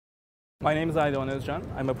My name is Aydogan Ozcan.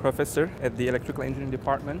 I'm a professor at the Electrical Engineering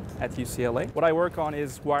Department at UCLA. What I work on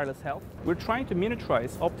is wireless health. We're trying to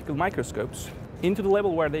miniaturize optical microscopes into the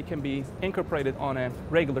level where they can be incorporated on a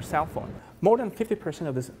regular cell phone. More than 50%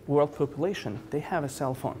 of the world population, they have a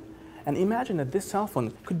cell phone. And imagine that this cell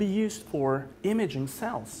phone could be used for imaging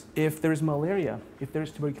cells. If there is malaria, if there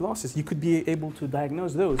is tuberculosis, you could be able to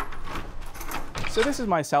diagnose those. So this is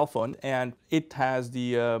my cell phone, and it has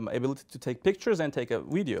the ability to take pictures and take a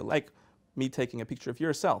video, like me taking a picture of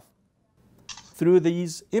yourself. Through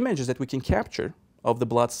these images that we can capture of the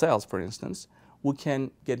blood cells, for instance, we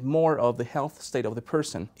can get more of the health state of the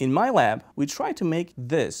person. In my lab, we try to make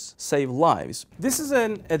this save lives. This is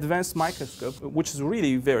an advanced microscope, which is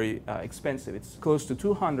really very expensive. It's close to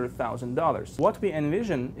 $200,000. What we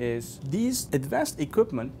envision is these advanced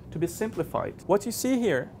equipment to be simplified. What you see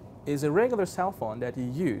here is a regular cell phone that you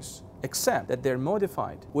use, except that they're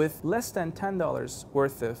modified with less than $10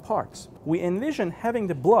 worth of parts. We envision having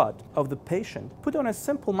the blood of the patient put on a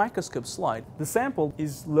simple microscope slide. The sample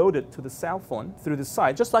is loaded to the cell phone through the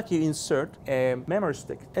side, just like you insert a memory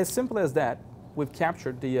stick. As simple as that, we've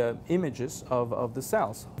captured the images of the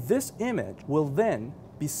cells. This image will then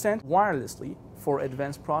be sent wirelessly for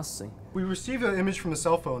advanced processing. We receive an image from the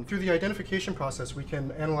cell phone. Through the identification process, we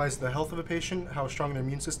can analyze the health of a patient, how strong their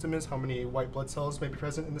immune system is, how many white blood cells may be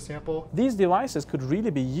present in the sample. These devices could really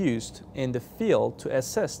be used in the field to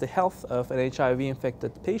assess the health of an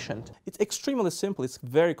HIV-infected patient. It's extremely simple, it's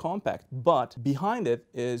very compact, but behind it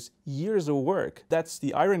is years of work. That's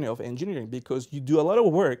the irony of engineering, because you do a lot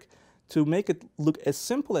of work to make it look as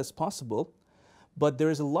simple as possible, but there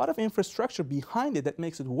is a lot of infrastructure behind it that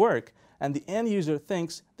makes it work, and the end user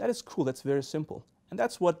thinks that is cool, that's very simple. And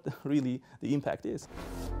that's what really the impact is.